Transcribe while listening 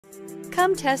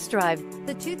Come test drive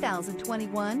the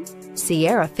 2021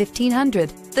 Sierra 1500.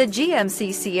 The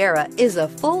GMC Sierra is a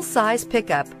full-size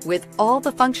pickup with all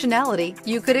the functionality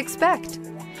you could expect.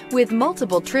 With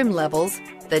multiple trim levels,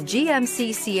 the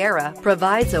GMC Sierra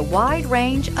provides a wide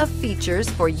range of features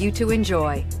for you to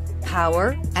enjoy.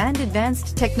 Power and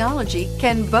advanced technology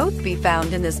can both be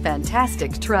found in this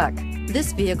fantastic truck.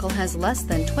 This vehicle has less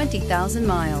than 20,000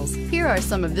 miles. Here are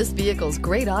some of this vehicle's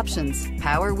great options: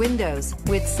 power windows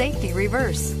with safety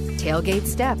reverse, tailgate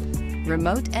step,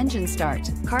 remote engine start,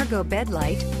 cargo bed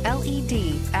light,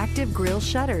 LED, active grille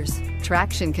shutters,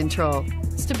 traction control,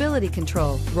 stability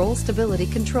control, roll stability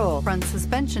control, front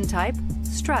suspension type,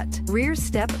 strut, rear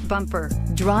step bumper.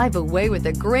 Drive away with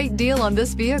a great deal on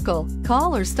this vehicle.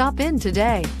 Call or stop in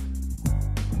today.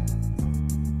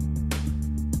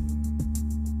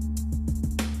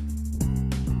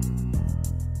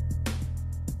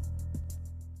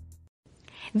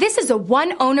 This is a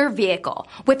one-owner vehicle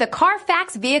with a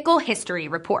Carfax Vehicle History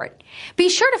Report. Be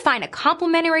sure to find a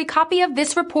complimentary copy of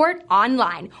this report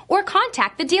online or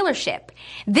contact the dealership.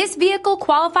 This vehicle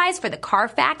qualifies for the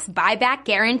Carfax Buyback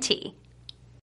Guarantee.